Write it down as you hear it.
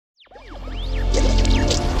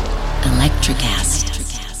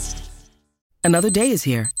NutraCast. Another day is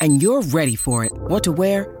here, and you're ready for it. What to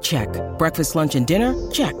wear? Check. Breakfast, lunch, and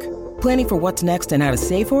dinner? Check. Planning for what's next and how to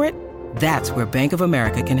save for it? That's where Bank of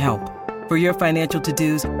America can help. For your financial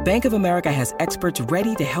to-dos, Bank of America has experts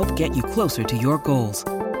ready to help get you closer to your goals.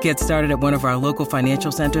 Get started at one of our local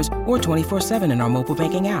financial centers or 24/7 in our mobile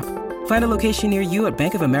banking app. Find a location near you at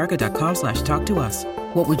bankofamerica.com/talktous.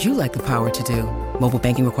 What would you like the power to do? Mobile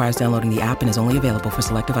banking requires downloading the app and is only available for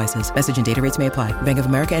select devices. Message and data rates may apply. Bank of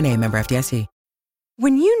America N.A., member FDIC.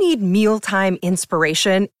 When you need mealtime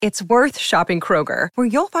inspiration, it's worth shopping Kroger, where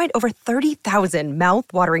you'll find over 30,000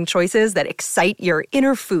 mouth-watering choices that excite your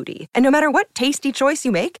inner foodie. And no matter what tasty choice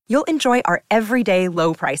you make, you'll enjoy our everyday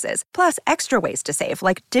low prices, plus extra ways to save,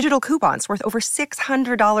 like digital coupons worth over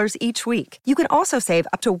 $600 each week. You can also save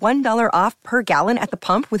up to $1 off per gallon at the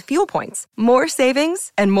pump with fuel points. More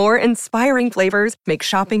savings and more inspiring flavors make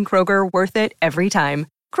shopping Kroger worth it every time.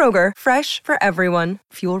 Kroger, fresh for everyone.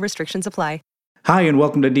 Fuel restrictions apply. Hi, and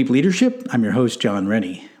welcome to Deep Leadership. I'm your host, John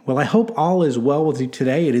Rennie. Well, I hope all is well with you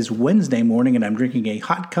today. It is Wednesday morning, and I'm drinking a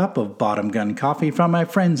hot cup of Bottom Gun coffee from my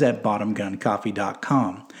friends at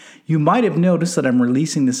bottomguncoffee.com. You might have noticed that I'm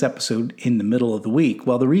releasing this episode in the middle of the week.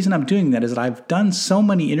 Well, the reason I'm doing that is that I've done so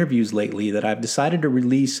many interviews lately that I've decided to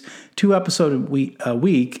release 2 episodes a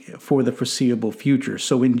week for the foreseeable future.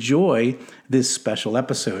 So enjoy this special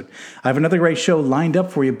episode. I have another great show lined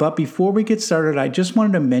up for you, but before we get started, I just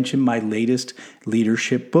wanted to mention my latest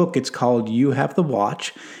leadership book. It's called You Have the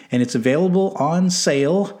Watch, and it's available on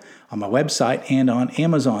sale on my website and on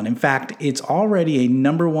Amazon. In fact, it's already a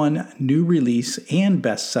 #1 new release and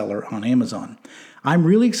bestseller on Amazon. I'm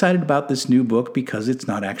really excited about this new book because it's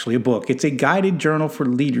not actually a book. It's a guided journal for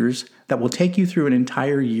leaders that will take you through an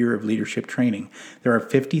entire year of leadership training. There are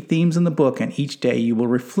 50 themes in the book, and each day you will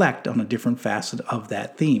reflect on a different facet of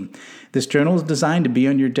that theme. This journal is designed to be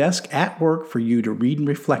on your desk at work for you to read and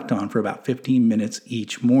reflect on for about 15 minutes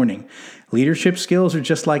each morning. Leadership skills are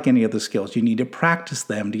just like any other skills. You need to practice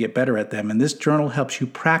them to get better at them, and this journal helps you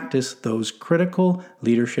practice those critical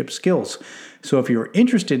leadership skills. So if you're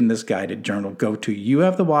interested in this guided journal, go to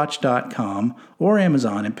youhavethewatch.com or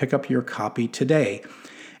Amazon and pick up your copy today.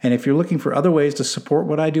 And if you're looking for other ways to support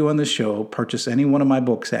what I do on this show, purchase any one of my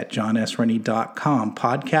books at johnsrennie.com.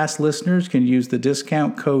 Podcast listeners can use the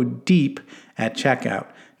discount code DEEP at checkout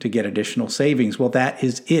to get additional savings. Well, that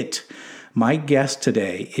is it. My guest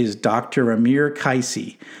today is Dr. Amer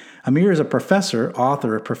Kaissi. Amer is a professor,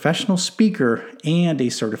 author, professional speaker, and a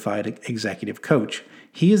certified executive coach.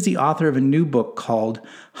 He is the author of a new book called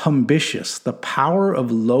Ambitious: The Power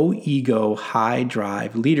of Low Ego, High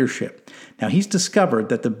Drive Leadership. Now, he's discovered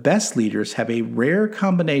that the best leaders have a rare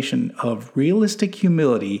combination of realistic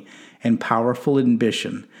humility and powerful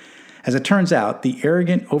ambition. As it turns out, the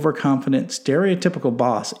arrogant, overconfident, stereotypical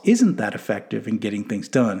boss isn't that effective in getting things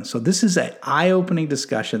done. So this is an eye-opening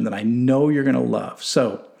discussion that I know you're going to love.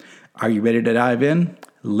 So, are you ready to dive in?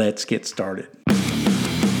 Let's get started.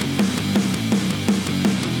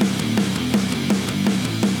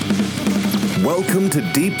 Welcome to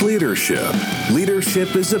Deep Leadership.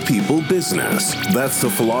 Leadership is a people business. That's the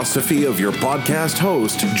philosophy of your podcast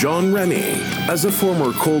host, John Rennie. As a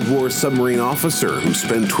former Cold War submarine officer who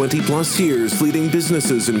spent 20 plus years leading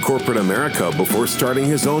businesses in corporate America before starting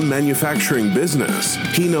his own manufacturing business,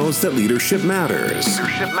 he knows that leadership matters.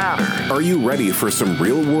 Are you ready for some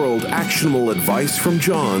real-world actionable advice from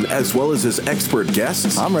John as well as his expert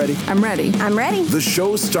guests? I'm ready. The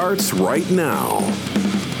show starts right now.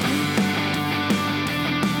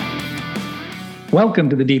 Welcome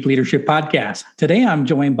to the Deep Leadership Podcast. Today I'm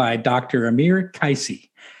joined by Dr. Amer Kaissi.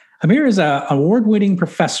 Amer is an award-winning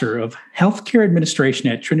professor of healthcare administration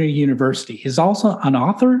at Trinity University. He's also an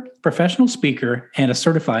author, professional speaker, and a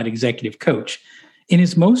certified executive coach. In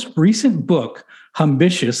his most recent book,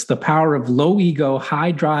 Ambitious: The Power of Low Ego,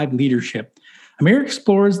 High Drive Leadership, Amer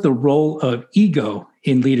explores the role of ego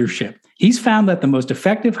in leadership. He's found that the most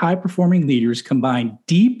effective high-performing leaders combine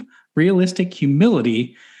deep, realistic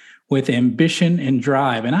humility with ambition and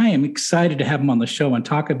drive. And I am excited to have him on the show and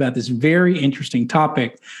talk about this very interesting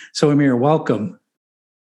topic. So, Amer, welcome.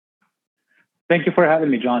 Thank you for having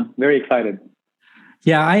me, John. Very excited.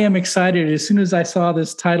 Yeah, I am excited. As soon as I saw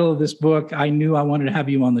this title of this book, I knew I wanted to have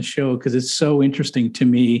you on the show because it's so interesting to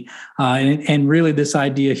me. And really this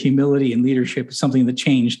idea of humility and leadership is something that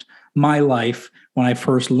changed my life when I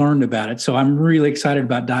first learned about it. So I'm really excited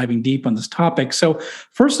about diving deep on this topic. So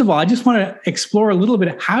first of all, I just want to explore a little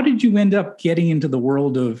bit, how did you end up getting into the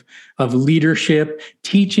world of leadership,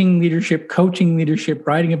 teaching leadership, coaching leadership,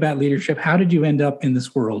 writing about leadership? How did you end up in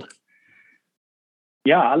this world?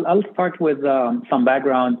 Yeah, I'll start with some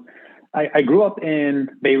background. I grew up in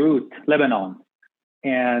Beirut, Lebanon,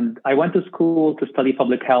 and I went to school to study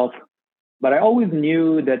public health, but I always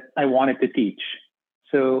knew that I wanted to teach.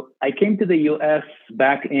 So I came to the US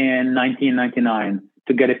back in 1999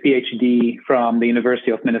 to get a PhD from the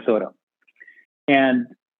University of Minnesota. And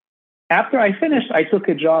after I finished, I took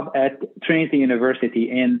a job at Trinity University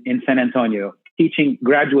in San Antonio, teaching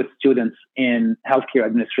graduate students in healthcare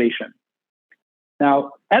administration.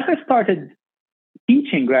 Now, as I started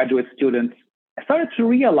teaching graduate students, I started to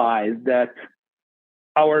realize that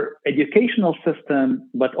our educational system,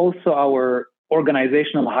 but also our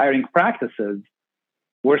organizational hiring practices,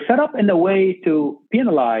 were set up in a way to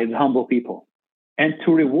penalize humble people and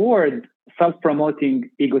to reward self-promoting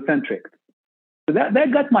egocentrics. So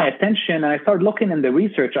that got my attention, and I started looking in the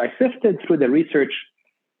research. I sifted through the research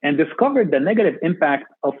and discovered the negative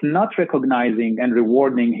impact of not recognizing and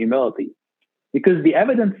rewarding humility, because the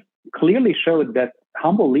evidence clearly showed that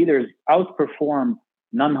humble leaders outperform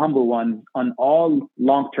non-humble ones on all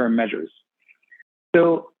long-term measures.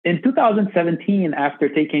 So in 2017, after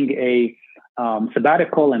taking a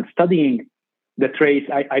sabbatical and studying the traits,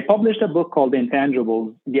 I published a book called The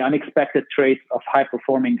Intangibles, The Unexpected Traits of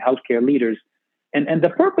High-Performing Healthcare Leaders. And the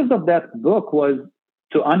purpose of that book was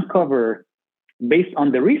to uncover, based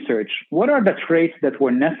on the research, what are the traits that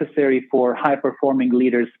were necessary for high-performing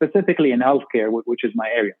leaders, specifically in healthcare, which is my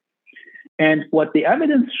area. And what the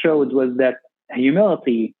evidence showed was that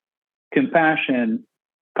humility, compassion,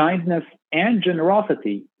 kindness, and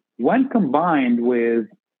generosity, when combined with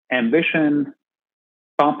ambition,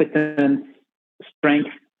 competence, strength,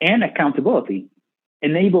 and accountability,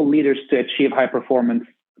 enable leaders to achieve high performance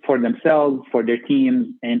for themselves, for their teams,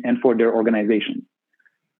 and for their organizations.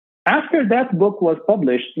 After that book was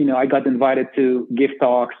published, I got invited to give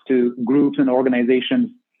talks to groups and organizations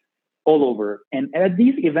all over. And at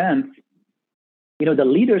these events, the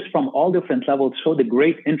leaders from all different levels showed a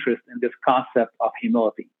great interest in this concept of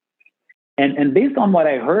humility. And based on what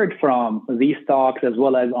I heard from these talks, as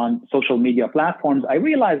well as on social media platforms, I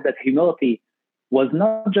realized that humility was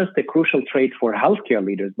not just a crucial trait for healthcare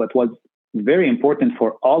leaders, but was very important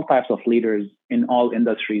for all types of leaders in all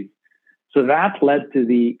industries. So that led to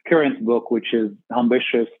the current book, which is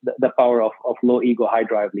Ambitious, The Power of Low Ego, High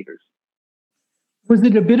Drive Leaders. Was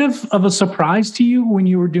it a bit of a surprise to you when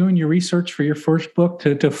you were doing your research for your first book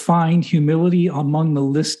to find humility among the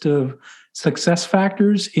list of success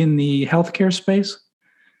factors in the healthcare space?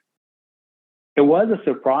 It was a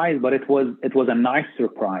surprise, but it was a nice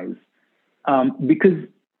surprise, because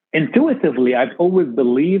intuitively I've always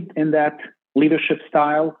believed in that leadership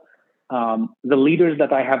style. The leaders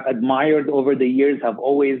that I have admired over the years have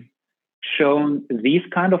always shown these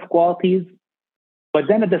kind of qualities. But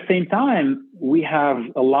then at the same time, we have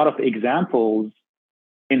a lot of examples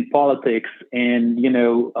in politics and,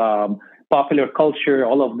 popular culture,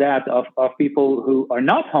 all of that, of people who are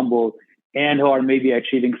not humble and who are maybe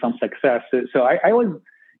achieving some success. So I was,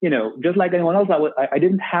 just like anyone else, I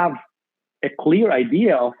didn't have a clear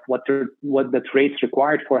idea of what the traits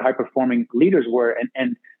required for high-performing leaders were.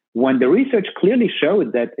 And when the research clearly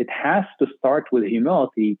showed that it has to start with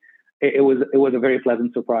humility, it was a very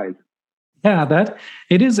pleasant surprise. Yeah,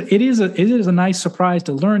 it is a nice surprise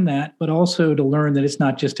to learn that, but also to learn that it's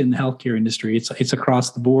not just in the healthcare industry; it's across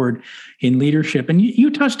the board in leadership. And you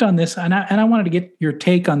touched on this, and I wanted to get your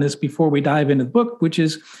take on this before we dive into the book, which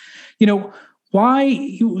is,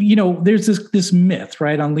 why there's this myth,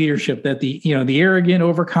 right, on leadership that the arrogant,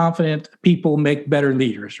 overconfident people make better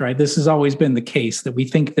leaders, right? This has always been the case, that we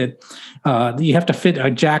think that you have to fit a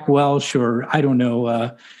Jack Welch or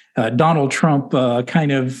Donald Trump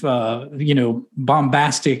kind of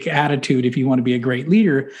bombastic attitude if you want to be a great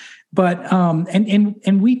leader. But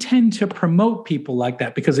and we tend to promote people like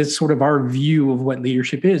that because it's sort of our view of what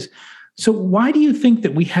leadership is. So why do you think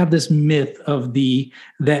that we have this myth of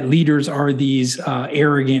that leaders are these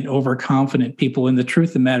arrogant, overconfident people? And the truth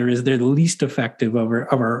of the matter is they're the least effective of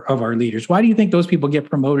our leaders. Why do you think those people get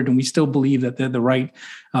promoted and we still believe that they're the right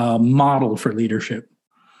model for leadership?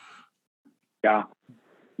 Yeah.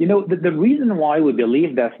 The reason why we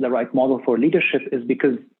believe that's the right model for leadership is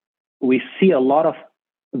because we see a lot of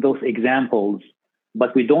those examples,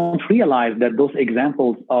 but we don't realize that those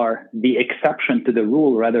examples are the exception to the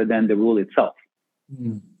rule rather than the rule itself.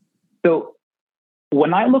 Mm. So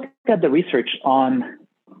when I look at the research on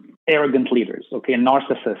arrogant leaders,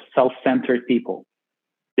 narcissists, self-centered people,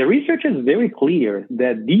 the research is very clear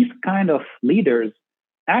that these kind of leaders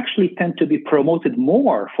actually tend to be promoted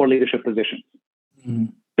more for leadership positions.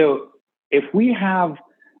 Mm. So if we have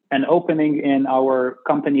an opening in our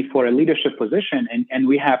company for a leadership position and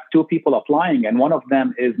we have two people applying and one of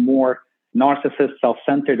them is more narcissist,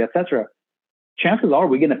 self-centered, etc., chances are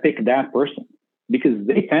we're going to pick that person because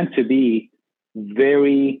they tend to be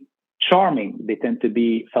very charming. They tend to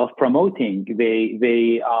be self-promoting.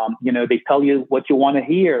 They tell you what you want to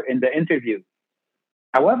hear in the interview.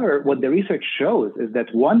 However, what the research shows is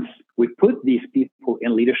that once we put these people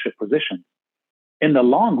in leadership positions, in the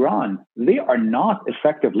long run, they are not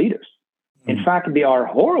effective leaders. In fact, they are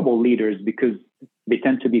horrible leaders because they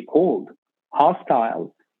tend to be cold,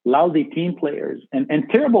 hostile, lousy team players, and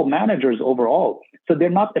terrible managers overall. So they're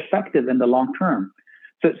not effective in the long term.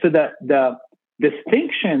 So the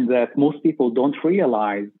distinction that most people don't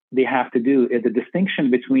realize they have to do is the distinction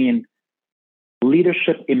between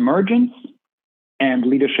leadership emergence and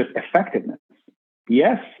leadership effectiveness.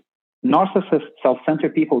 Yes, narcissist,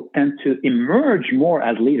 self-centered people tend to emerge more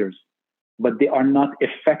as leaders, but they are not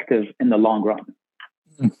effective in the long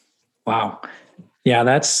run. Wow. Yeah,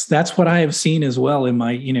 that's what I have seen as well in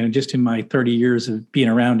my, just in my 30 years of being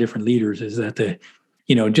around different leaders, is that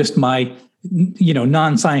just my,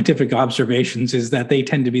 non-scientific observations is that they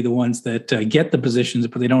tend to be the ones that get the positions,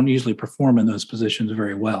 but they don't usually perform in those positions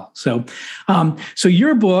very well. So, so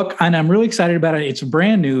your book, and I'm really excited about it. It's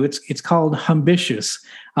brand new. It's called Ambitious,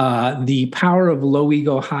 The Power of Low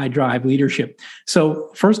Ego, High Drive Leadership. So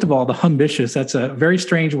first of all, the ambitious, that's a very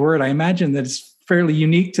strange word. I imagine that it's fairly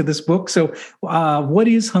unique to this book. So what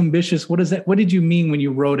is ambitious? What is that? What did you mean when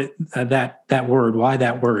you wrote it, that word? Why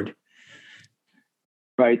that word?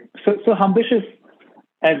 Right. So ambitious,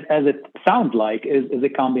 as it sounds like, is a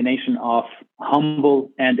combination of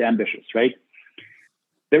humble and ambitious, right?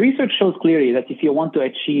 The research shows clearly that if you want to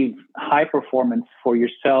achieve high performance for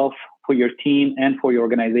yourself, for your team, and for your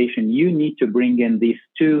organization, you need to bring in these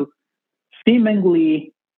two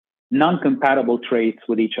seemingly non-compatible traits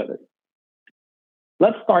with each other.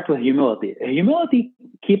 Let's start with humility. Humility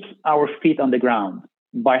keeps our feet on the ground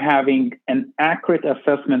by having an accurate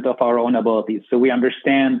assessment of our own abilities. So we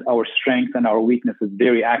understand our strengths and our weaknesses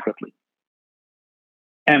very accurately.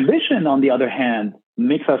 Ambition, on the other hand,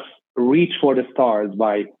 makes us reach for the stars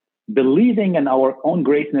by believing in our own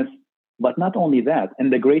greatness, but not only that, in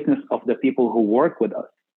the greatness of the people who work with us.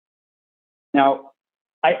 Now,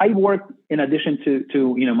 I work, in addition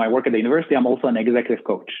to my work at the university, I'm also an executive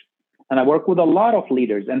coach. And I work with a lot of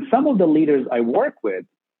leaders. And some of the leaders I work with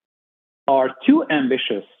are too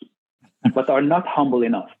ambitious, but are not humble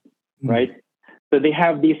enough, right? So they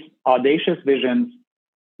have these audacious visions,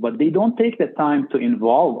 but they don't take the time to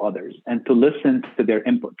involve others and to listen to their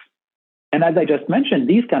inputs. And as I just mentioned,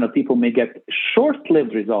 these kind of people may get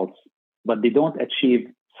short-lived results, but they don't achieve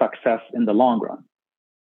success in the long run.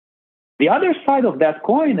 The other side of that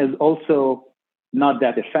coin is also not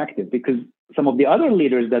that effective, because some of the other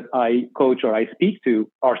leaders that I coach or I speak to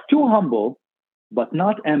are too humble, but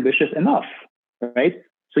not ambitious enough, right?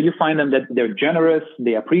 So you find them that they're generous,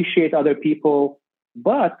 they appreciate other people,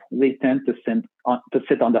 but they tend to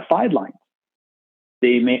sit on the sidelines.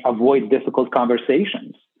 They may avoid difficult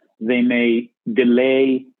conversations. They may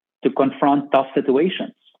delay to confront tough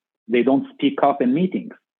situations. They don't speak up in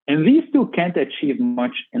meetings. And these two can't achieve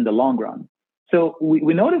much in the long run. So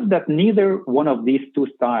we notice that neither one of these two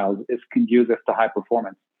styles is conducive to high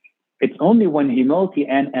performance. It's only when humility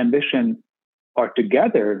and ambition are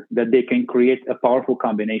together that they can create a powerful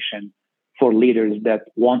combination for leaders that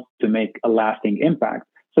want to make a lasting impact.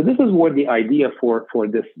 So this is where the idea for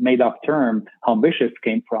this made-up term, ambitious,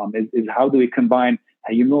 came from, is how do we combine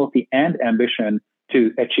humility and ambition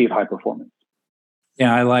to achieve high performance?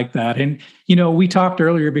 Yeah, I like that. And, we talked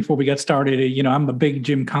earlier before we got started, I'm a big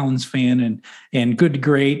Jim Collins fan, and Good to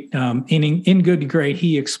Great, in Good to Great,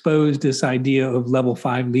 he exposed this idea of level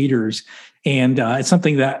 5 leaders. And it's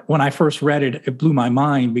something that when I first read it, it blew my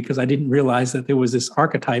mind, because I didn't realize that there was this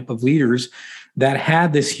archetype of leaders that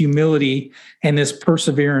had this humility and this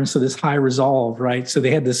perseverance, so this high resolve, right? So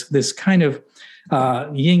they had this kind of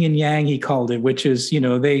yin and yang, he called it, which is,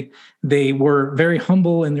 they were very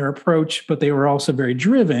humble in their approach, but they were also very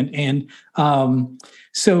driven. And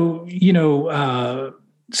so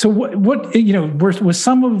what was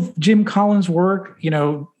some of Jim Collins' work,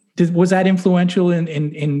 was that influential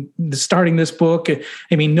in starting this book?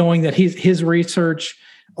 I mean, knowing that his research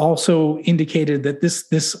also indicated that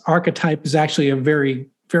this archetype is actually a very,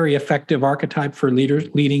 very effective archetype for leaders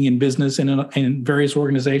leading in business and in various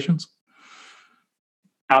organizations.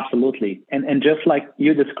 Absolutely. And just like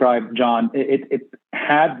you described, John, it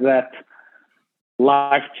had that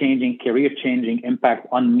life-changing, career-changing impact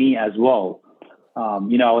on me as well. I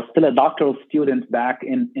was still a doctoral student back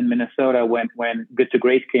in Minnesota when Good to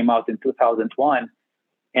Great came out in 2001.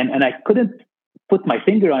 And I couldn't put my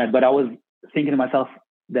finger on it, but I was thinking to myself,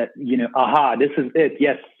 aha, this is it.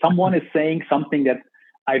 Yes, someone is saying something that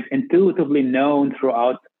I've intuitively known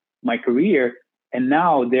throughout my career, and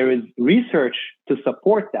now there is research to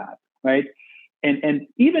support that, right? And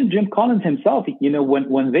even Jim Collins himself,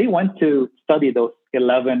 when they went to study those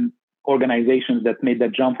 11 organizations that made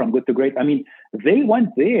that jump from good to great, I mean, they went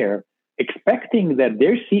there expecting that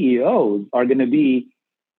their CEOs are going to be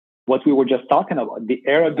what we were just talking about, the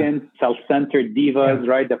arrogant, self-centered divas,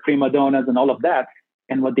 right? The prima donnas and all of that.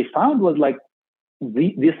 And what they found was like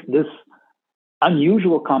this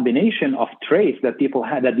unusual combination of traits that people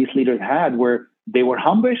had, that these leaders had, where they were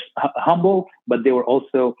humble, but they were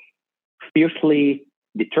also fiercely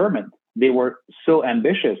determined. They were so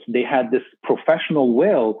ambitious. They had this professional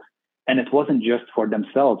will, and it wasn't just for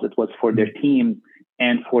themselves. It was for their team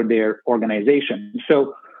and for their organization.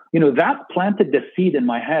 So, that planted the seed in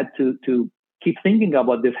my head to keep thinking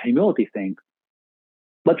about this humility thing.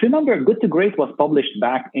 But remember, Good to Great was published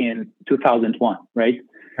back in 2001, right?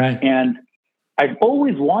 Right. And I've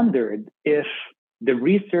always wondered if the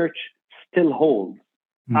research still holds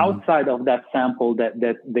outside of that sample that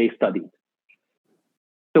they studied.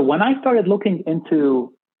 So when I started looking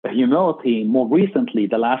into humility more recently,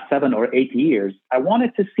 the last 7 or 8 years, I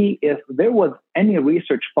wanted to see if there was any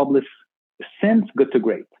research published since Good to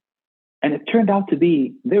Great. And it turned out to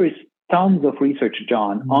be there is tons of research,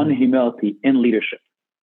 John, on humility in leadership.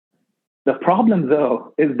 The problem,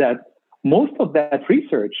 though, is that most of that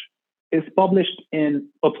research is published in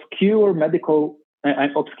obscure medical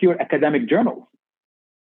and obscure academic journals.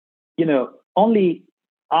 Only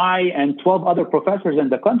I and 12 other professors in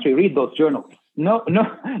the country read those journals.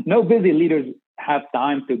 No busy leaders have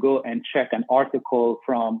time to go and check an article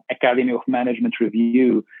from Academy of Management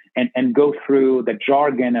Review and go through the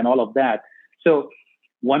jargon and all of that. So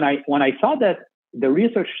when I saw that the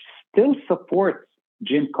research still supports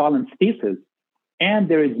Jim Collins' thesis, and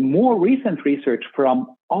there is more recent research from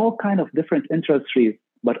all kinds of different industries,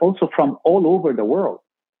 but also from all over the world.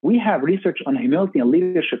 We have research on humility and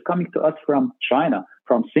leadership coming to us from China,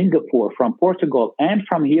 from Singapore, from Portugal, and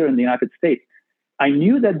from here in the United States. I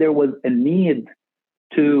knew that there was a need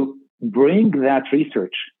to bring that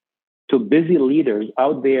research to busy leaders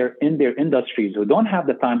out there in their industries who don't have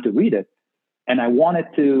the time to read it. And I wanted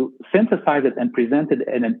to synthesize it and present it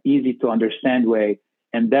in an easy to understand way.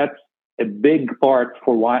 And that's a big part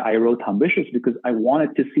for why I wrote Ambitious, because I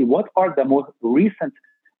wanted to see what are the most recent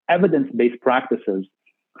evidence-based practices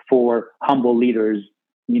for humble leaders,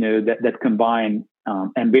 that combine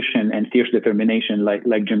ambition and fierce determination, like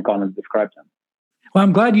Jim Collins describes them. Well,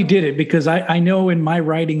 I'm glad you did it, because I know in my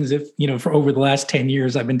writings, for over the last 10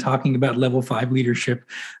 years, I've been talking about level 5 leadership,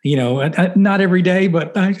 not every day,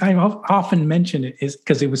 but I often mention it is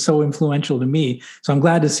because it was so influential to me. So I'm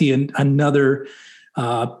glad to see another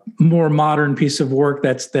more modern piece of work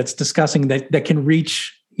that's discussing that can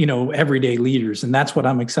reach everyday leaders. And that's what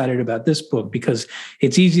I'm excited about this book, because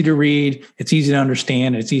it's easy to read, it's easy to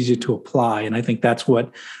understand, it's easy to apply. And I think that's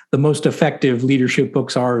what the most effective leadership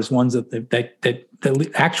books are, is ones that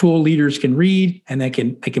the actual leaders can read, and they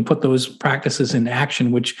can put those practices into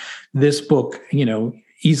action, which this book,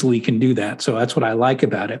 easily can do that. So that's what I like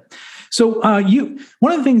about it. So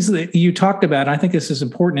one of the things that you talked about, and I think this is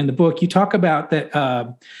important in the book, you talk about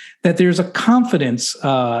that there's a confidence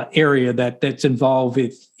area that's involved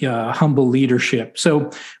with humble leadership.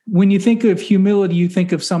 So when you think of humility, you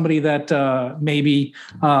think of somebody that maybe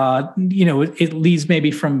it leads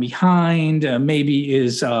maybe from behind, maybe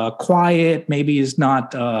is quiet, maybe is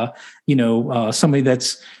not somebody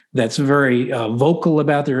that's very vocal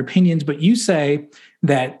about their opinions. But you say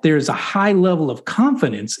that there's a high level of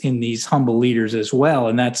confidence in these humble leaders as well,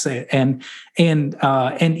 and that's and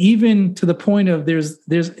even to the point of there's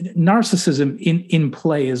narcissism in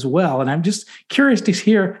play as well. And I'm just curious to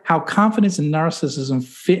hear how confidence and narcissism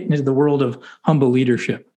fit into the world of humble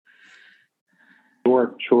leadership.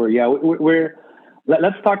 Sure. Yeah,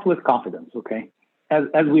 let's start with confidence. Okay,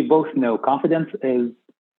 as we both know, confidence is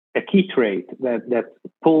a key trait that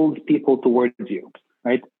pulls people towards you,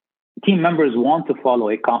 right? Team members want to follow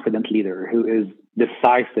a confident leader who is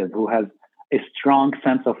decisive, who has a strong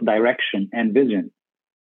sense of direction and vision.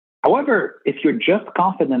 However, if you're just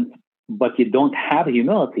confident, but you don't have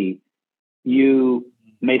humility, you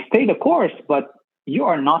may stay the course, but you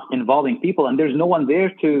are not involving people, and there's no one there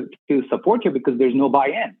to support you because there's no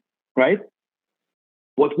buy-in, right?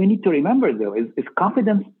 What we need to remember, though, is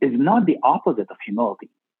confidence is not the opposite of humility.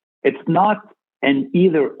 It's not an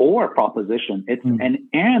either-or proposition. It's an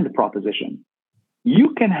and proposition.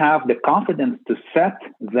 You can have the confidence to set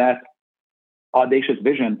that audacious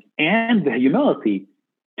vision and the humility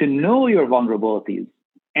to know your vulnerabilities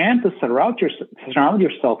and to surround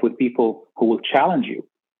yourself with people who will challenge you.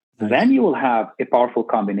 Nice. Then you will have a powerful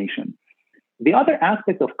combination. The other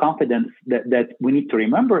aspect of confidence that we need to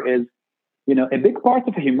remember is, a big part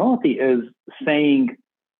of humility is saying,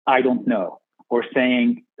 I don't know, or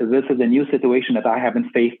saying, this is a new situation that I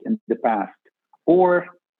haven't faced in the past, or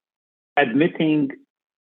admitting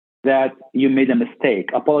that you made a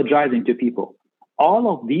mistake, apologizing to people.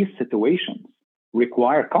 All of these situations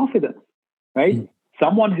require confidence, right? Mm.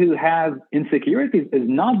 Someone who has insecurities is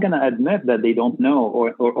not going to admit that they don't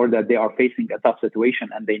know or that they are facing a tough situation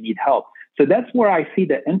and they need help. So that's where I see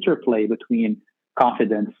the interplay between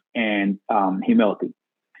confidence and humility.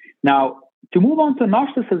 Now, to move on to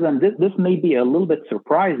narcissism, this may be a little bit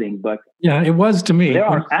surprising, but yeah, it was to me. There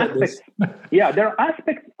are aspects. There are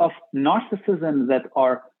aspects of narcissism that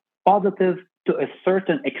are positive to a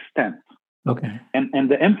certain extent. Okay. And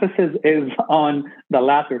the emphasis is on the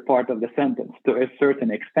latter part of the sentence, to a certain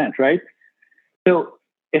extent, right? So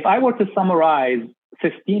if I were to summarize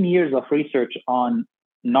 15 years of research on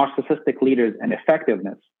narcissistic leaders and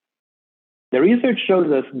effectiveness, the research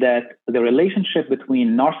shows us that the relationship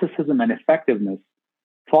between narcissism and effectiveness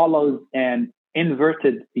follows an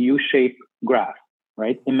inverted U-shaped graph,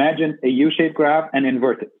 right? Imagine a U-shaped graph and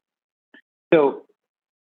invert it. So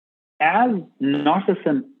as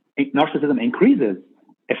narcissism increases,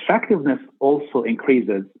 effectiveness also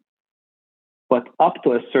increases, but up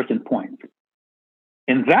to a certain point.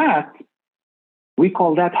 And that, we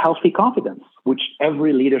call that healthy confidence, which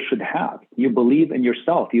every leader should have. You believe in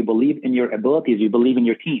yourself, you believe in your abilities, you believe in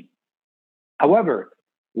your team. However,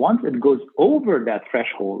 once it goes over that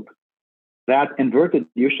threshold, that inverted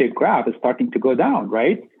U-shaped graph is starting to go down,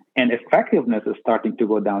 right? And effectiveness is starting to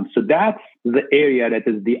go down. So that's the area that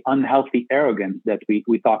is the unhealthy arrogance that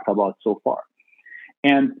we talked about so far.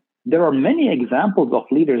 And there are many examples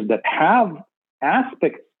of leaders that have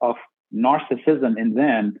aspects of narcissism in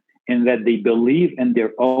them, in that they believe in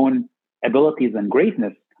their own abilities and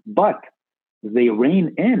greatness, but they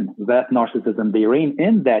rein in that narcissism, they rein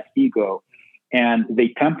in that ego, and they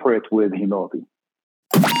temper it with humility.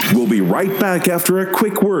 We'll be right back after a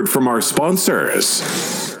quick word from our sponsors.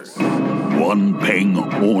 One ping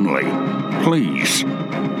only, please.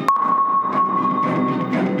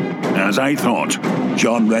 As I thought,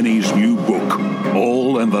 John Rennie's new book,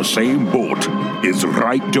 All in the Same Boat, is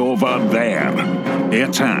right over there.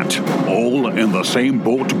 It's at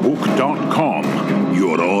allinthesameboatbook.com.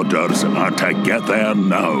 Your orders are to get there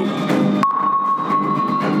now.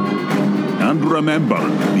 And remember,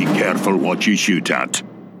 be careful what you shoot at.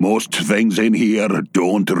 Most things in here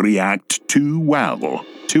don't react too well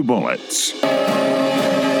to bullets.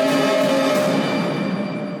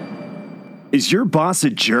 Is your boss a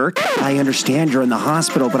jerk? I understand you're in the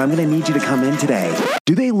hospital, but I'm going to need you to come in today.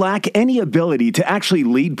 Do they lack any ability to actually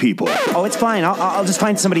lead people? Oh, it's fine. I'll just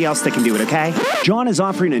find somebody else that can do it, okay? John is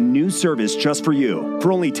offering a new service just for you.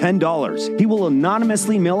 For only $10, he will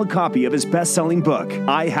anonymously mail a copy of his best-selling book,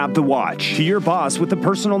 I Have the Watch, to your boss with a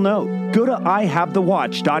personal note. Go to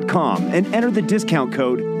IHaveTheWatch.com and enter the discount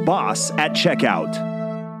code BOSS at checkout.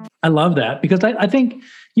 I love that because I think,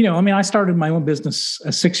 I started my own business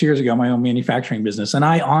 6 years ago, my own manufacturing business, and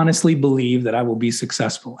I honestly believe that I will be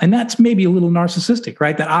successful. And that's maybe a little narcissistic,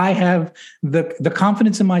 right? That I have the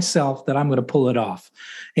confidence in myself that I'm going to pull it off.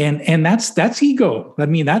 And that's ego. I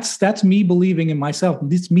mean, that's me believing in myself.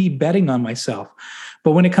 It's me betting on myself.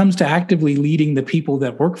 But when it comes to actively leading the people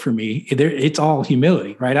that work for me, it's all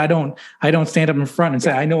humility, right? I don't stand up in front and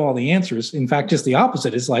say, I know all the answers. In fact, just the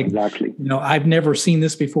opposite. It's like, exactly. I've never seen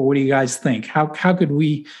this before. What do you guys think? How could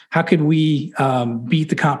we beat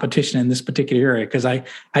the competition in this particular area? Because I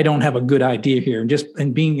don't have a good idea here. And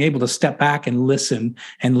being able to step back and listen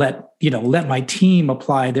and let my team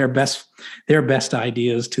apply their best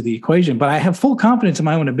ideas to the equation. But I have full confidence in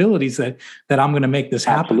my own abilities that I'm going to make this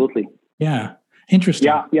happen. Absolutely. Yeah.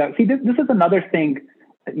 Interesting. Yeah. See, this is another thing.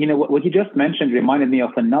 What you just mentioned reminded me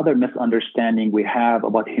of another misunderstanding we have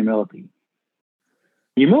about humility.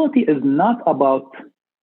 Humility is not about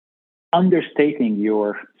understating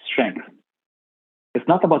your strength. It's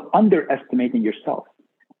not about underestimating yourself.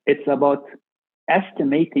 It's about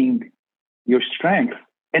estimating your strength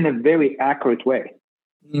in a very accurate way.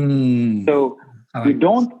 So you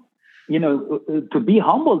don't. To be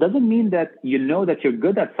humble doesn't mean that that you're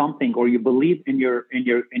good at something or you believe in your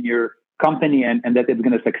company and that it's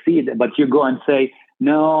going to succeed, but you go and say,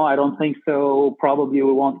 no, I don't think so. Probably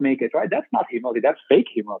we won't make it, right? That's not humility. That's fake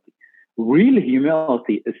humility. Real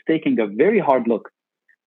humility is taking a very hard look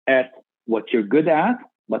at what you're good at,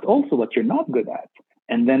 but also what you're not good at,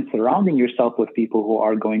 and then surrounding yourself with people who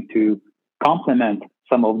are going to complement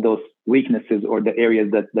some of those weaknesses or the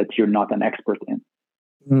areas that you're not an expert in.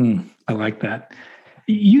 I like that.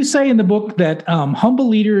 You say in the book that humble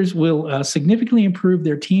leaders will significantly improve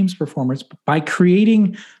their team's performance by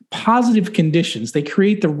creating positive conditions. They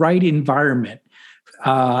create the right environment.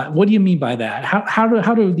 What do you mean by that? How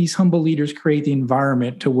do these humble leaders create the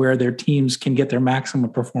environment to where their teams can get their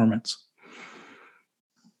maximum performance?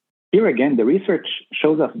 Here again, the research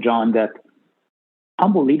shows us, John, that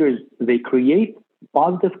humble leaders, they create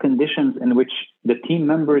positive conditions in which the team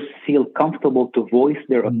members feel comfortable to voice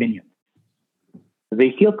their opinion.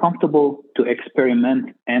 They feel comfortable to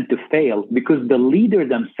experiment and to fail because the leader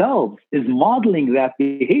themselves is modeling that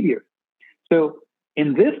behavior. So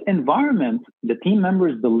in this environment, the team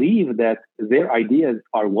members believe that their ideas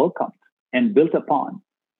are welcomed and built upon,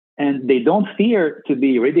 and they don't fear to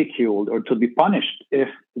be ridiculed or to be punished if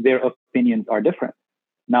their opinions are different.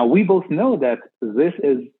 Now, we both know that this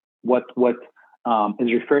is what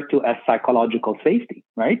is referred to as psychological safety,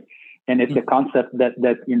 right? And it's a concept that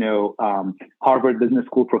Harvard Business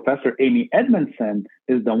School professor Amy Edmondson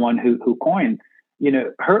is the one who coined.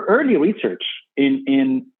 Her early research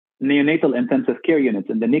in neonatal intensive care units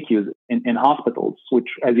in the NICUs in hospitals, which,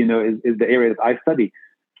 as you know, is the area that I study,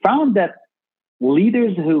 found that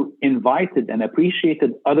leaders who invited and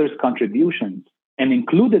appreciated others' contributions and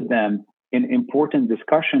included them in important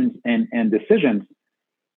discussions and decisions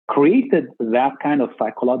created that kind of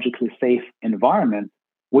psychologically safe environment,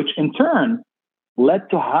 which in turn led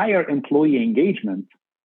to higher employee engagement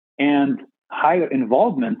and higher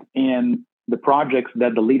involvement in the projects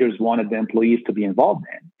that the leaders wanted the employees to be involved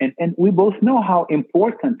in. And we both know how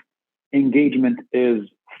important engagement is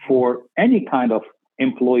for any kind of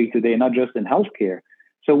employee today, not just in healthcare.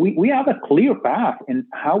 So we have a clear path in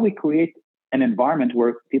how we create an environment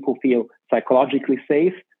where people feel psychologically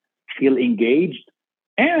safe, feel engaged,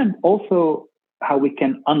 and also how we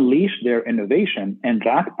can unleash their innovation. And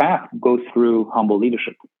that path goes through humble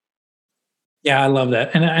leadership. Yeah, I love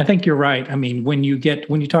that. And I think you're right. I mean, when you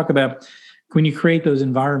create those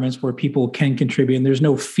environments where people can contribute and there's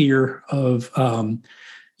no fear of, when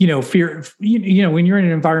you're in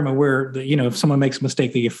an environment where, if someone makes a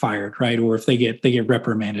mistake, they get fired, right? Or if they get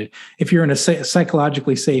reprimanded. If you're in a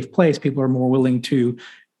psychologically safe place, people are more willing to,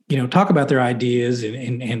 talk about their ideas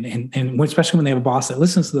and especially when they have a boss that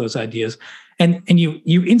listens to those ideas, and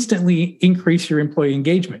you instantly increase your employee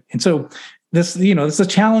engagement. And so this is a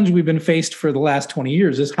challenge we've been faced for the last 20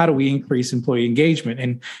 years is how do we increase employee engagement?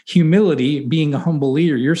 And humility, being a humble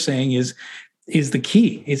leader, you're saying is the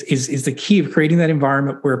key, is the key of creating that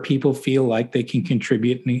environment where people feel like they can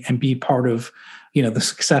contribute and be part of, the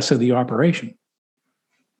success of the operation.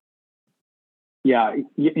 Yeah,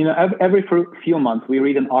 every few months we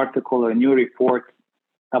read an article or a new report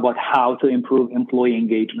about how to improve employee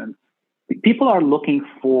engagement. People are looking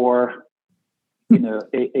for,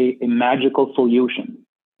 a magical solution,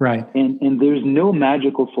 right? And there's no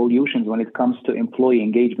magical solutions when it comes to employee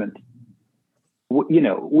engagement.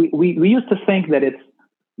 We used to think that it's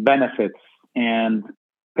benefits and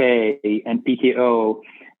pay and PTO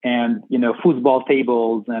and foosball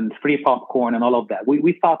tables and free popcorn and all of that.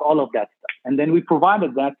 We thought all of that stuff, and then we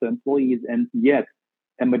provided that to employees, and yet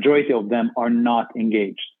a majority of them are not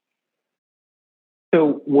engaged.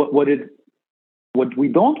 So what we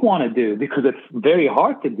don't want to do, because it's very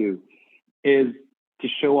hard to do, is to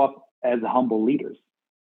show up as humble leaders,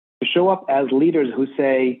 to show up as leaders who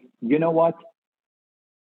say, you know what,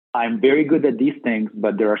 I'm very good at these things,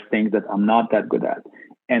 but there are things that I'm not that good at.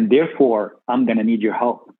 And therefore, I'm going to need your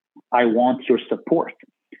help. I want your support.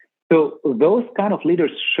 So those kind of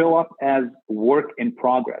leaders show up as work in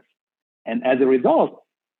progress. And as a result,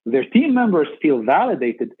 their team members feel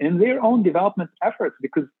validated in their own development efforts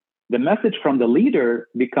because the message from the leader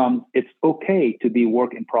becomes, it's okay to be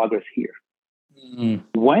work in progress here.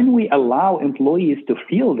 Mm-hmm. When we allow employees to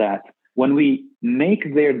feel that, when we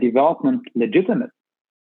make their development legitimate,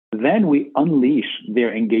 then we unleash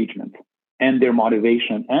their engagement and their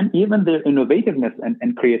motivation and even their innovativeness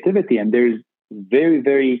and creativity. And there's very,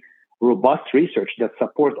 very robust research that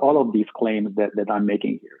supports all of these claims that I'm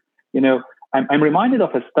making here. I'm reminded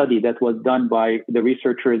of a study that was done by the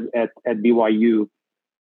researchers at BYU.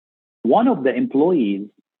 One of the employees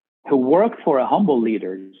who worked for a humble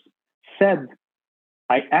leader said,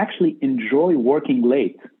 I actually enjoy working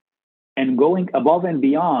late and going above and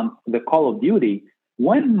beyond the call of duty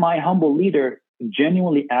when my humble leader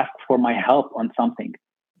genuinely asks for my help on something,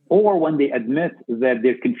 or when they admit that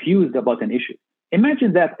they're confused about an issue.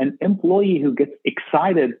 Imagine that, an employee who gets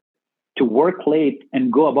excited to work late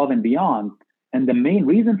and go above and beyond. And the main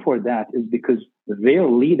reason for that is because their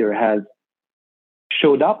leader has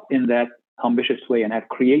showed up in that ambitious way and have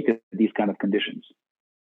created these kind of conditions.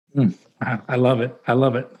 I love it. I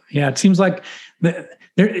love it. Yeah, it seems like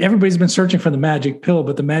everybody's been searching for the magic pill,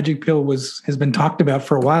 but the magic pill has been talked about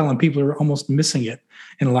for a while, and people are almost missing it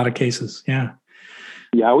in a lot of cases. Yeah.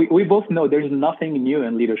 Yeah, we both know there's nothing new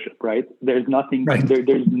in leadership, right? There's nothing. Right.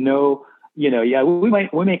 There's no. Yeah, we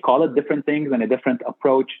may call it different things and a different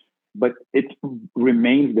approach, but it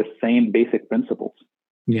remains the same basic principles.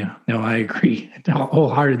 Yeah. No, I agree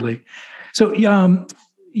wholeheartedly. So,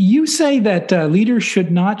 you say that leaders should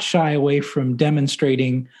not shy away from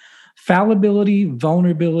demonstrating fallibility,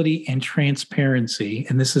 vulnerability, and transparency.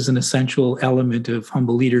 And this is an essential element of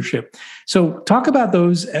humble leadership. So talk about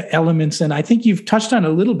those elements. And I think you've touched on a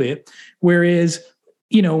little bit, whereas,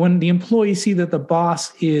 when the employees see that the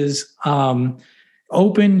boss is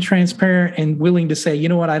open, transparent, and willing to say, you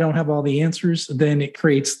know what, I don't have all the answers, then it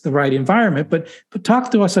creates the right environment. But talk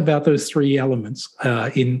to us about those three elements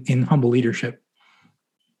in humble leadership.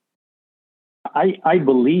 I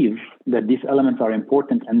believe that these elements are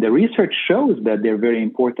important, and the research shows that they're very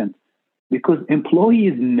important because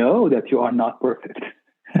employees know that you are not perfect.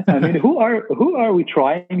 I mean, who are we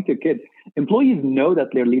trying to kid? Employees know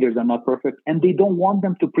that their leaders are not perfect, and they don't want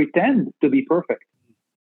them to pretend to be perfect.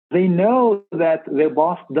 They know that their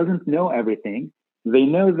boss doesn't know everything. They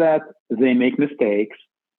know that they make mistakes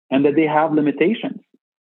and that they have limitations.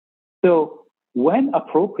 So when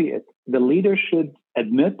appropriate, the leader should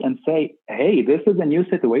admit and say, hey, this is a new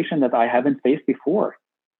situation that I haven't faced before.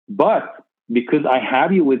 But because I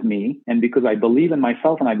have you with me and because I believe in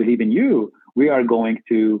myself and I believe in you, we are going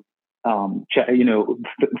to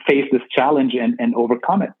face this challenge and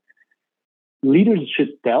overcome it. Leaders should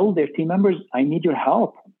tell their team members, I need your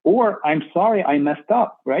help, or I'm sorry, I messed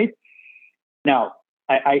up, right? Now,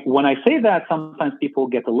 when I say that, sometimes people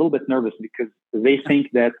get a little bit nervous because they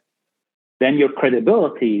think that then your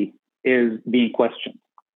credibility is being questioned.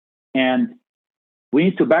 And we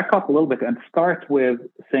need to back up a little bit and start with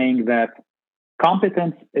saying that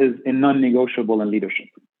competence is a non-negotiable in leadership,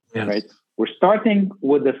 yes. Right? We're starting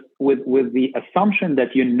with the assumption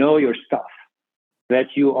that you know your stuff, that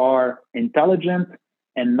you are intelligent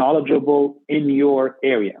and knowledgeable in your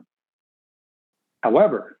area.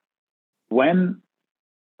 However, when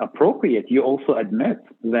appropriate, you also admit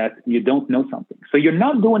that you don't know something. So you're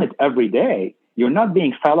not doing it every day. You're not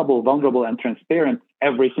being fallible, vulnerable, and transparent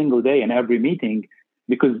every single day in every meeting,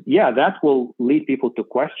 because, that will lead people to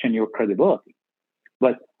question your credibility.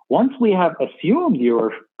 But once we have assumed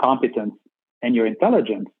your competence and your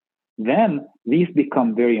intelligence, then these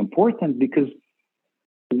become very important, because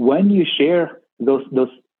when you share those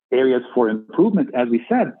areas for improvement, as we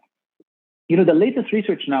said, the latest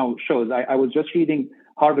research now shows, I was just reading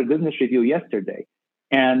Harvard Business Review yesterday,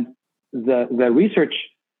 and the research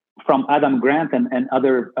from Adam Grant and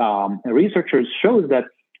other researchers shows that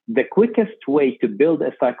the quickest way to build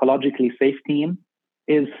a psychologically safe team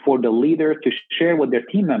is for the leader to share with their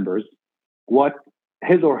team members what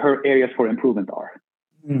his or her areas for improvement are.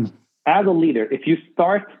 As a leader, if you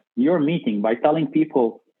start your meeting by telling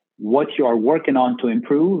people what you are working on to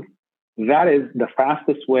improve, that is the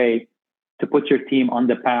fastest way to put your team on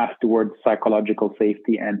the path towards psychological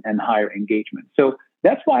safety and higher engagement. So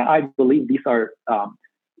that's why I believe these are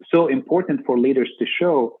so important for leaders to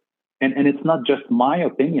show. And it's not just my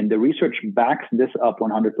opinion. The research backs this up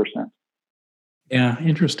 100%. Yeah,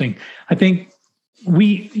 interesting. I think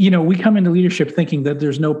we come into leadership thinking that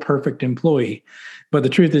there's no perfect employee, but the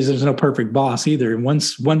truth is there's no perfect boss either. And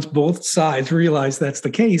once both sides realize that's the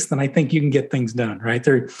case, then I think you can get things done, right?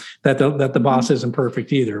 That the boss isn't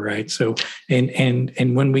perfect either, right? So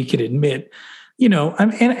and when we can admit,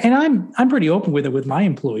 I'm pretty open with it with my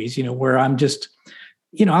employees, where I'm just,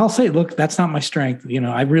 I'll say, look, that's not my strength.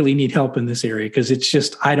 I really need help in this area because it's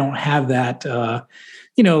just I don't have that.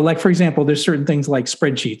 Like, for example, there's certain things like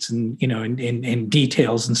spreadsheets and, and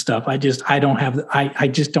details and stuff. I just don't have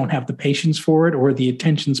the patience for it or the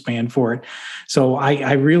attention span for it. So I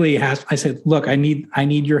said, look, I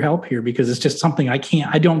need your help here because it's just something I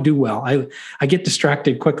don't do well. I get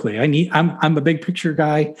distracted quickly. I'm a big picture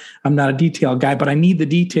guy. I'm not a detail guy, but I need the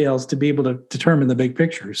details to be able to determine the big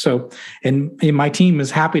picture. So, and my team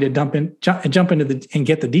is happy to jump into and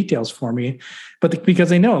get the details for me, but because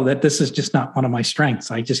they know that this is just not one of my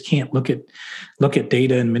strengths. I just can't look at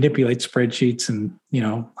data and manipulate spreadsheets, and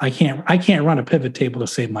I can't run a pivot table to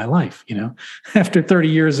save my life. After 30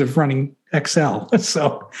 years of running Excel,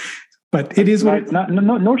 so. But it is right.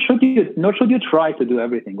 Nor should you try to do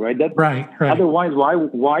everything, right? That's right. Otherwise,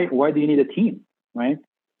 why do you need a team, right?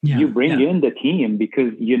 Yeah, you bring in the team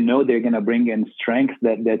because they're going to bring in strengths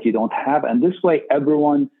that you don't have, and this way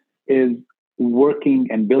everyone is working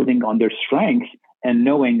and building on their strengths and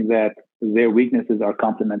knowing that their weaknesses are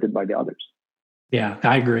complemented by the others. Yeah,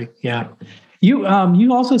 I agree. Yeah. You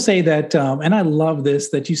also say that, and I love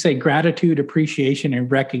this, that you say gratitude, appreciation,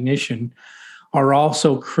 and recognition are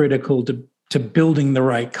also critical to building the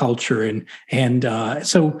right culture.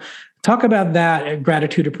 So talk about that,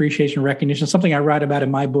 gratitude, appreciation, recognition, something I write about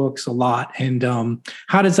in my books a lot. And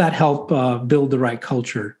how does that help build the right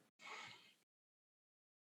culture?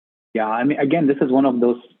 Yeah, I mean, again, this is one of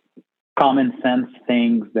those common sense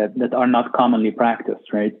things that are not commonly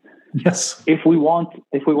practiced, right? Yes. If we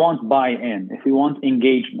want buy-in, if we want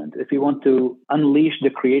engagement, if we want to unleash the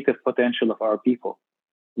creative potential of our people,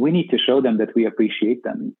 we need to show them that we appreciate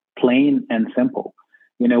them, plain and simple.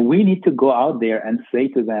 We need to go out there and say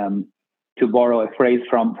to them, to borrow a phrase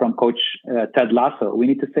from Coach Ted Lasso, we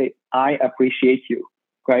need to say, I appreciate you,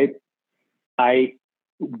 right?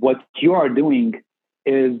 What you are doing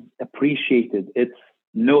is appreciated. It's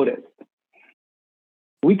noticed.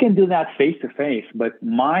 We can do that face to face, but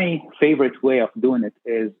my favorite way of doing it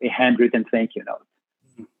is a handwritten thank you note.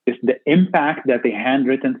 It's the impact that a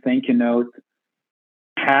handwritten thank you note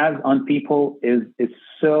has on people is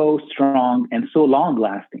so strong and so long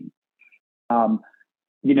lasting. A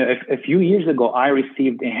few years ago, I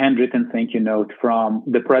received a handwritten thank you note from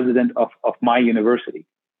the president of my university.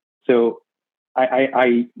 So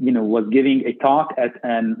I was giving a talk at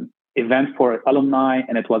an event for alumni,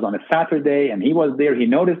 and it was on a Saturday, and he was there. He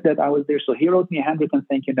noticed that I was there, so he wrote me a handwritten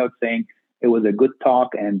thank you note saying it was a good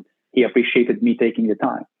talk and he appreciated me taking the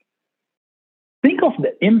time. Think of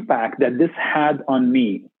the impact that this had on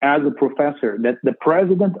me as a professor, that the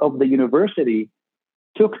president of the university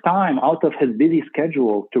took time out of his busy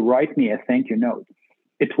schedule to write me a thank you note.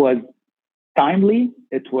 It was timely,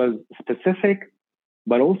 it was specific,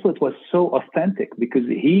 but also it was so authentic because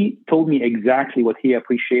he told me exactly what he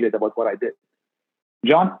appreciated about what I did.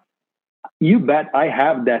 John, you bet I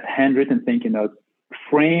have that handwritten thank you note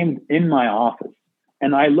framed in my office.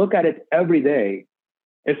 And I look at it every day,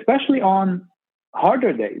 especially on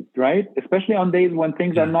harder days, right? Especially on days when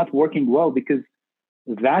things are not working well, because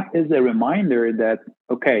that is a reminder that,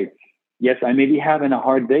 okay, yes, I may be having a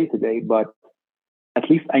hard day today, but at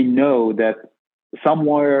least I know that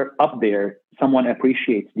somewhere up there, someone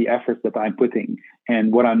appreciates the efforts that I'm putting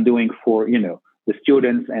and what I'm doing for, the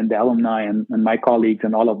students and the alumni and my colleagues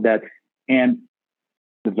and all of that. And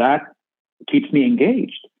that keeps me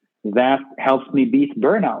engaged. That helps me beat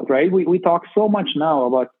burnout, right? We talk so much now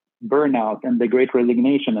about burnout and the great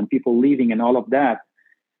resignation and people leaving and all of that.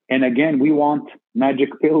 And again, we want magic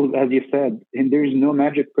pills, as you said, and there's no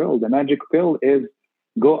magic pill. The magic pill is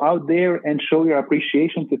go out there and show your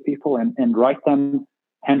appreciation to people and write them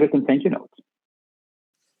handwritten thank you notes.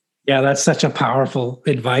 Yeah, that's such a powerful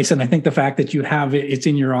advice. And I think the fact that you have it's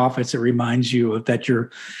in your office, it reminds you of that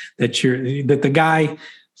the guy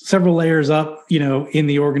several layers up, in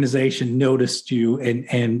the organization noticed you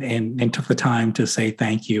and took the time to say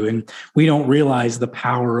thank you. And we don't realize the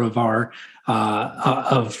power of our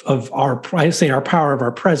our power of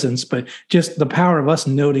our presence, but just the power of us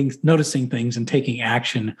noticing things and taking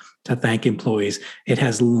action to thank employees. It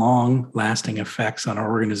has long lasting effects on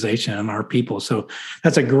our organization and our people. So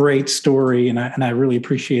that's a great story. And I really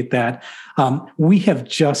appreciate that. We have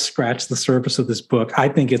just scratched the surface of this book. I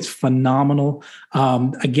think it's phenomenal.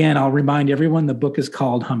 Again, I'll remind everyone, the book is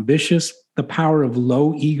called Ambitious: The Power of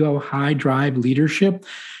Low Ego, High Drive Leadership.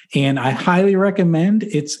 And I highly recommend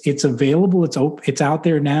it's available. It's out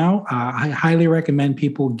there now. I highly recommend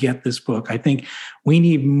people get this book. I think we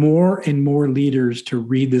need more and more leaders to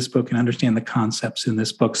read this book and understand the concepts in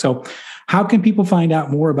this book. So how can people find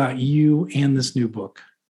out more about you and this new book?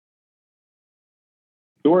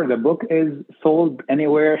 Sure. The book is sold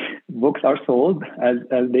anywhere books are sold, as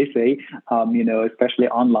they say, especially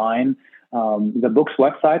online. The book's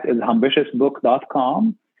website is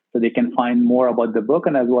ambitiousbook.com. So they can find more about the book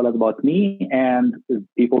and as well as about me. And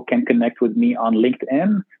people can connect with me on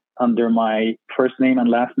LinkedIn under my first name and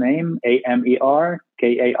last name, Amer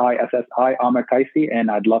Kaissi, Amer Kaissi.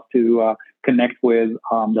 And I'd love to connect with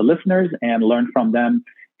the listeners and learn from them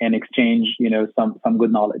and exchange, some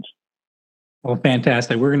good knowledge. Well,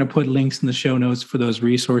 fantastic. We're going to put links in the show notes for those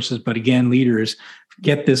resources. But again, leaders,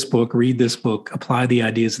 get this book, read this book, apply the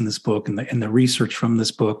ideas in this book and the research from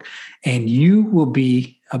this book, and you will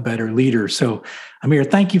be a better leader. So, Amer,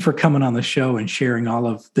 thank you for coming on the show and sharing all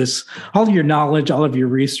of your knowledge, all of your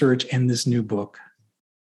research in this new book.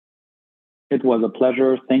 It was a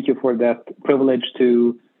pleasure. Thank you for that privilege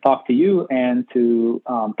to talk to you and to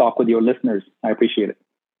talk with your listeners. I appreciate it.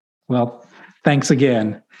 Well, thanks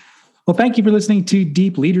again. Well, thank you for listening to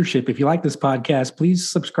Deep Leadership. If you like this podcast, please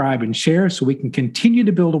subscribe and share so we can continue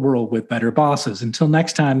to build a world with better bosses. Until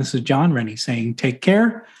next time, this is John Rennie saying take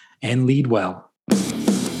care and lead well.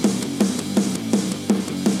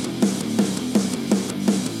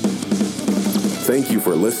 Thank you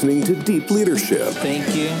for listening to Deep Leadership.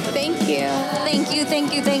 Thank you. Thank you. Thank you,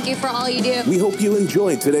 thank you, thank you for all you do. We hope you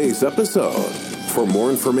enjoyed today's episode. For more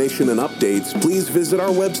information and updates, please visit our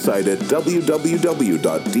website at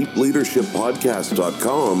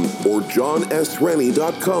www.deepleadershippodcast.com or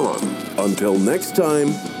johnsrennie.com. Until next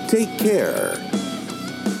time, take care.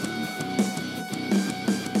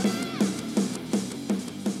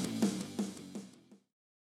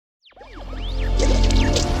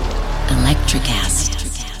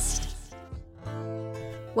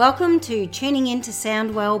 Welcome to Tuning Into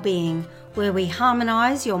Sound Wellbeing, where we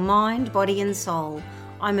harmonise your mind, body and soul.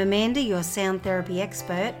 I'm Amanda, your sound therapy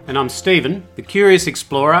expert. And I'm Stephen, the curious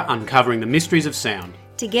explorer uncovering the mysteries of sound.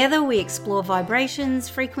 Together we explore vibrations,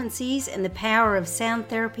 frequencies and the power of sound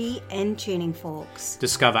therapy and tuning forks.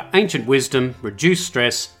 Discover ancient wisdom, reduce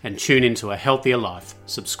stress and tune into a healthier life.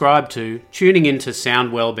 Subscribe to Tuning Into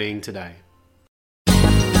Sound Wellbeing today.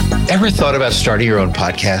 Ever thought about starting your own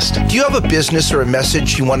podcast? Do you have a business or a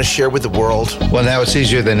message you want to share with the world? Well, now it's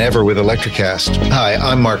easier than ever with Electricast. Hi,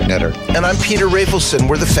 I'm Mark Netter. And I'm Peter Rafelson.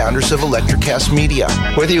 We're the founders of Electricast Media.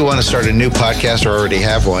 Whether you want to start a new podcast or already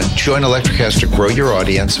have one, join Electricast to grow your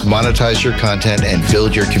audience, monetize your content, and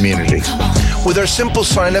build your community. With our simple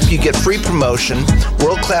sign-up, you get free promotion,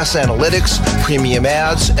 world-class analytics, premium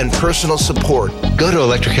ads, and personal support. Go to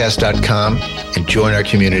electricast.com and join our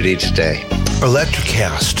community today.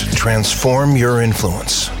 Electricast. Transform your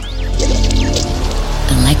influence.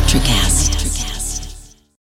 Electricast.